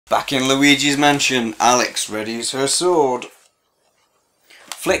Back in Luigi's mansion, Alex readies her sword,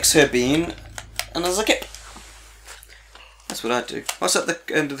 flicks her bean, and does a kip. That's what I do. What's at the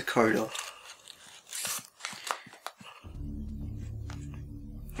end of the corridor?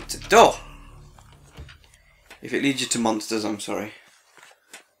 It's a door. If it leads you to monsters, I'm sorry.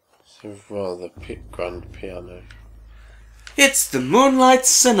 So, well, the grand piano. It's the Moonlight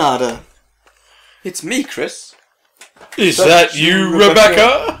Sonata. It's me, Chris. Is that you,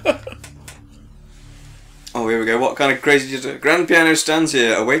 Rebecca? Oh, here we go. What kind of crazy... Grand piano stands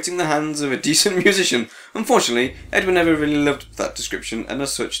here, awaiting the hands of a decent musician. Unfortunately, Edwin never really loved that description, and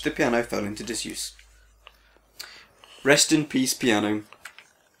as such, the piano fell into disuse. Rest in peace, piano.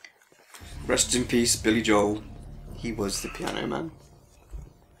 Rest in peace, Billy Joel. He was the piano man.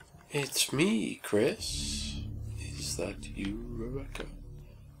 It's me, Chris. Is that you, Rebecca?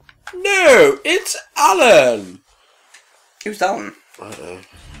 No, it's Alan! Who's that one? I don't know.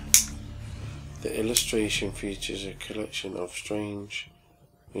 The illustration features a collection of strange,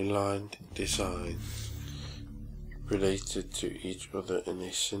 inlined designs related to each other in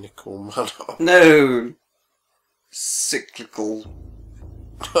a cynical manner. No! Cyclical.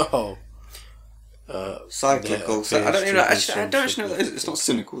 Oh. Cyclical. So I don't even know. Actually, I don't actually know that it's not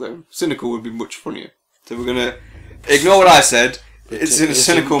cynical though. Cynical would be much funnier. So we're gonna ignore what I said. It's in a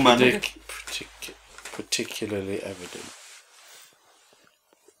cynical manner. Particularly evident.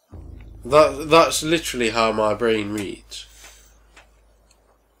 That's literally how my brain reads.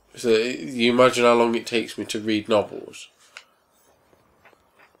 So you imagine how long it takes me to read novels.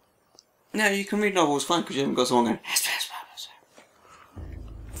 No, you can read novels fine because you haven't got someone going.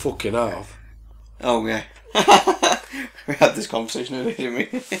 Fucking have. Oh yeah. We had this conversation earlier, didn't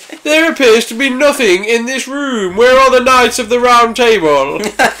we? There appears to be nothing in this room. Where are the knights of the round table?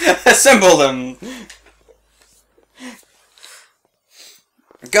 Assemble them.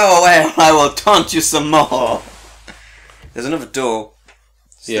 Go away or I will taunt you some more. There's another door.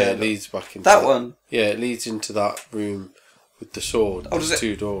 Yeah, it leads back into that one. Yeah, it leads into that room with the sword. Oh, There's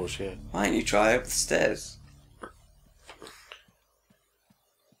two doors, yeah. Why don't you try up the stairs?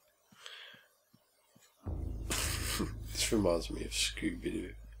 This reminds me of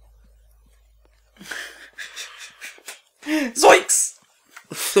Scooby-Doo. Zoinks!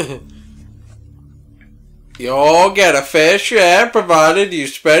 You'll get a fair share provided you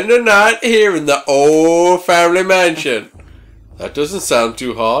spend a night here in the old family mansion. That doesn't sound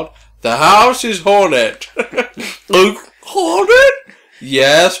too hard. The house is haunted. Haunted?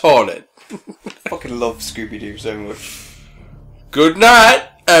 Yes, haunted. I fucking love Scooby-Doo so much. Good night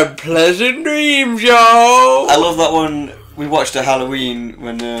and pleasant dreams, y'all. I love that one we watched at Halloween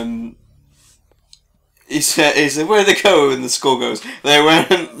when he said, where they go? And the skull goes, they went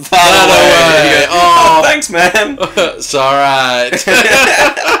that way. Goes, oh, thanks, man. It's alright.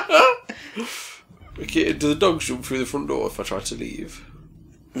 Okay, do the dogs jump through the front door if I try to leave?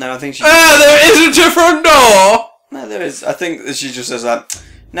 No, I think she... there isn't a front door! No, there is. I think that she just says that.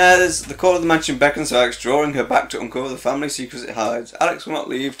 No, there's the call of the mansion beckons to Alex, drawing her back to uncover the family secrets it hides. Alex will not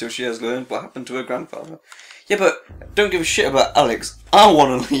leave till she has learned what happened to her grandfather. Yeah, but don't give a shit about Alex. I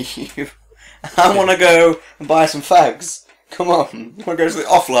want to leave. I want to go and buy some fags. Come on. I want to go to the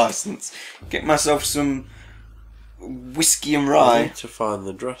off license. Get myself some whiskey and rye. I need to find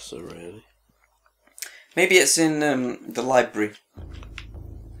the dresser, really. Maybe it's in the library.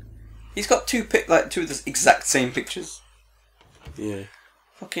 He's got two of the exact same pictures. Yeah.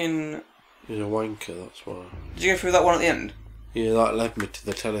 Fucking... He's a wanker, that's why. Did you go through that one at the end? Yeah, that led me to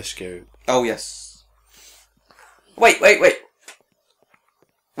the telescope. Oh, yes. Wait.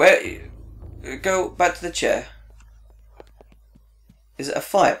 Where... Go back to the chair. Is it a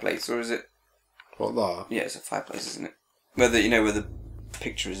fireplace or is it... What, that? Yeah, it's a fireplace, isn't it? Where the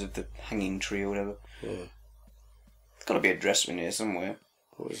picture is of the hanging tree or whatever. Yeah. There's got to be a dresser in here somewhere.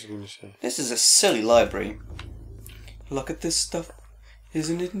 What was I going to say? This is a silly library. Look at this stuff.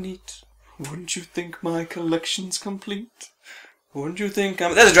 Isn't it neat? Wouldn't you think my collection's complete? Wouldn't you think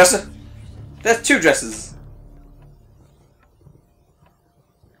I'm... There's a dresser! There's two dressers!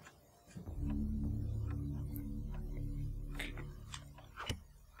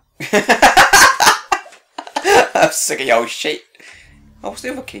 I'm sick of your shit. Oh, what's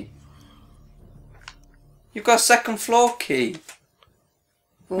the other key? You've got a second floor key.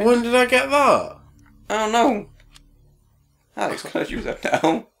 Well, when did I get that? I don't know. Alex can't use that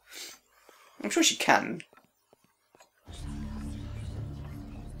now. I'm sure she can.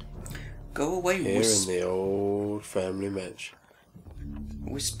 Go away, Here in the old family mansion.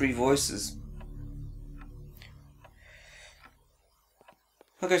 Whispery voices.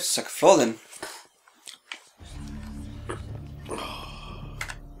 I'll go to the second floor then.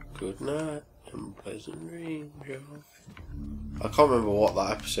 Good night and pleasant dreams, y'all. I can't remember what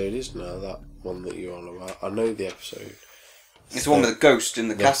that episode is now, that one that you're on about. I know the episode. It's the one with the ghost in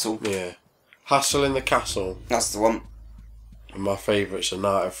the castle. Yeah. Hassle in the Castle. That's the one. And my favourite's A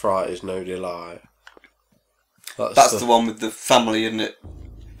Night of Fright is No Delight. That's the one with the family, isn't it?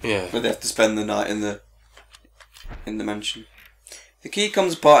 Yeah. Where they have to spend the night in the mansion. The key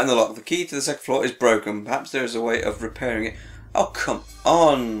comes apart in the lock. The key to the second floor is broken. Perhaps there is a way of repairing it. Oh, come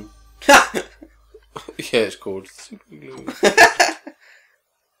on. Yeah, it's called Super Glue.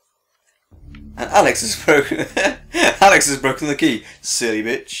 And Alex has broken. Alex has broken the key. Silly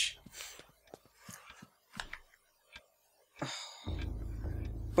bitch.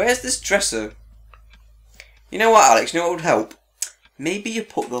 Where's this dresser? You know what, Alex? You know what would help? Maybe you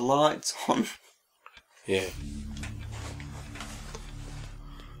put the lights on. Yeah.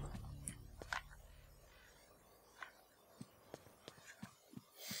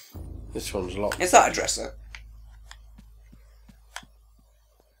 This one's locked. Is that a dresser?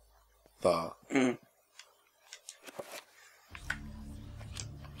 That. Mm.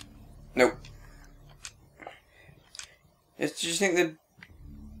 Nope. Do you think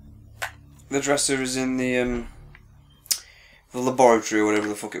the dresser is in the laboratory or whatever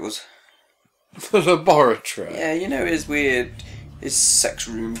the fuck it was? The laboratory? Yeah, you know his weird... his sex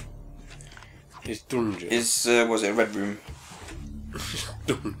room. His dungeon. His, was it a red room?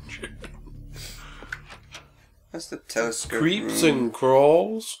 Dungeon. That's the telescope Creeps room. and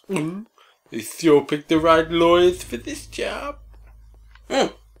crawls. They still pick the right lawyers for this job.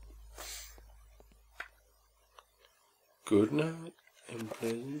 Good night and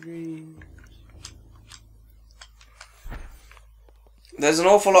pleasant dreams. There's an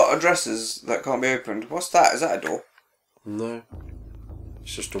awful lot of dressers that can't be opened. What's that? Is that a door? No.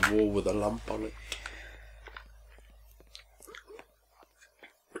 It's just a wall with a lamp on it.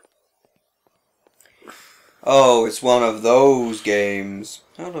 Oh, it's one of those games.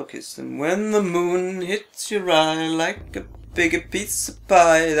 Oh look, it's when the moon hits your eye like a bigger piece of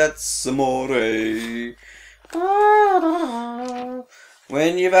pie. That's amore.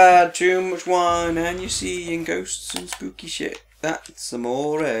 When you've had too much wine and you're seeing ghosts and spooky shit. That's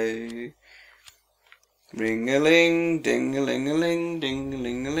amore. Ring-a-ling, ding-a-ling-a-ling,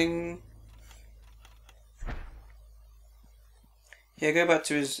 ding-a-ling-a-ling. Yeah, go back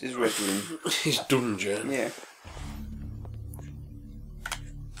to his red room. His dungeon. Yeah.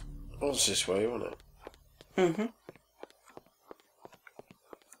 What's this way, wasn't it? Mm-hmm.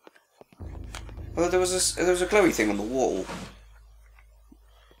 Well, there was a glowy thing on the wall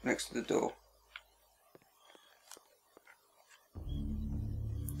next to the door.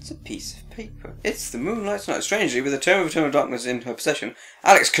 It's a piece of paper. It's the Moonlight's Night. Strangely, with the Tome of Eternal Darkness in her possession,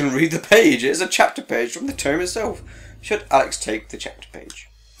 Alex can read the page. It is a chapter page from the tome itself. Should Alex take the chapter page?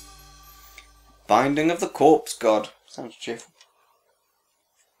 Binding of the Corpse God. Sounds cheerful.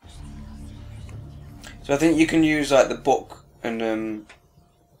 So I think you can use like the book and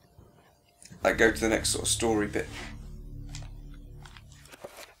like go to the next sort of story bit.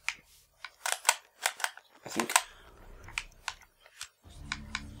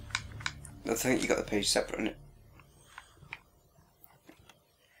 I think you got the page separate, innit?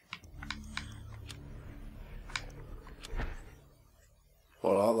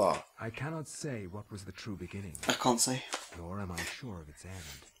 What like that? I cannot say what was the true beginning, I can't say. nor am I sure of its end.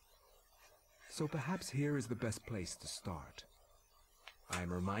 So perhaps here is the best place to start. I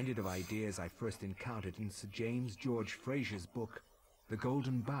am reminded of ideas I first encountered in Sir James George Fraser's book, The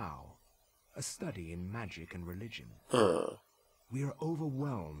Golden Bough, a study in magic and religion. We are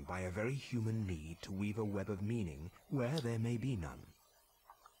overwhelmed by a very human need to weave a web of meaning where there may be none.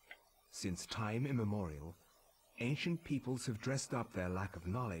 Since time immemorial, ancient peoples have dressed up their lack of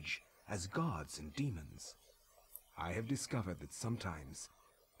knowledge as gods and demons. I have discovered that sometimes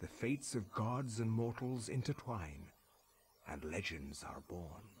the fates of gods and mortals intertwine, and legends are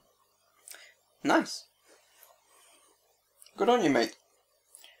born. Nice. Good on you, mate.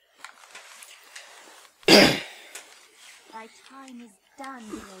 Thy time is done,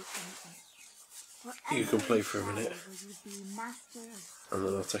 great infant. You can play for a minute, and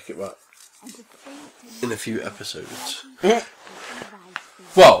then I'll take it back in a few episodes.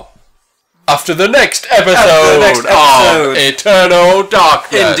 Well, after the next episode of Eternal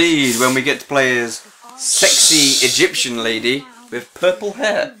Darkness. Indeed, when we get to play as sexy Egyptian lady with purple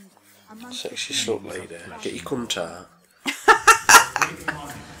hair. Sexy slut lady. Get your cunt out.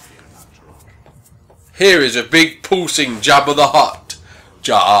 Here is a big pulsing Jabba the Hutt.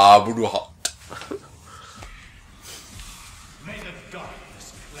 Jabba the Hutt.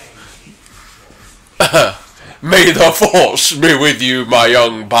 May the force be with you, my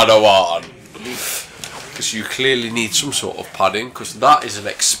young Padawan. Because you clearly need some sort of padding, because that is an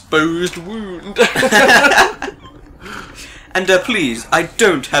exposed wound. And please, I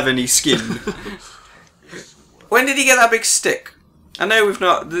don't have any skin. When did he get that big stick? I know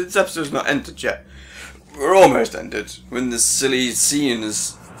this episode's not ended yet. We're almost ended, when this silly scene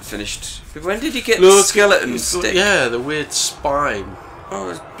is finished. But when did he get the skeleton stick? Yeah, the weird spine. Oh,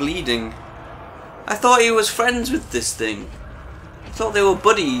 it's bleeding. I thought he was friends with this thing. I thought they were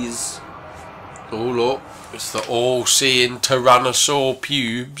buddies. Oh look, it's the all-seeing Tyrannosaur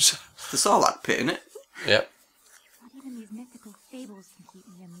pubes. The Sarlacc pit, innit? Yep. Not even these mythical fables can keep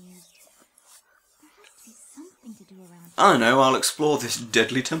me amused. There has to be something to do around I don't know, I'll explore this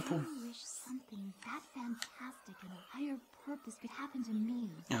deadly temple. I wish something that fantastic and of higher purpose could happen to me.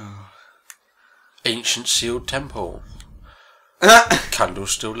 Oh. Ancient sealed temple. Candle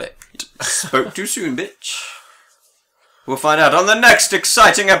still lit. Spoke too soon, bitch. We'll find out on the next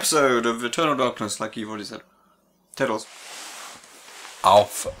exciting episode of Eternal Darkness, like you've already said. Toodles.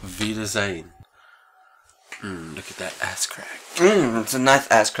 Auf Wiedersehen. Look at that ass crack. It's a nice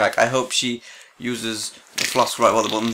ass crack. I hope she uses the floss right while the button.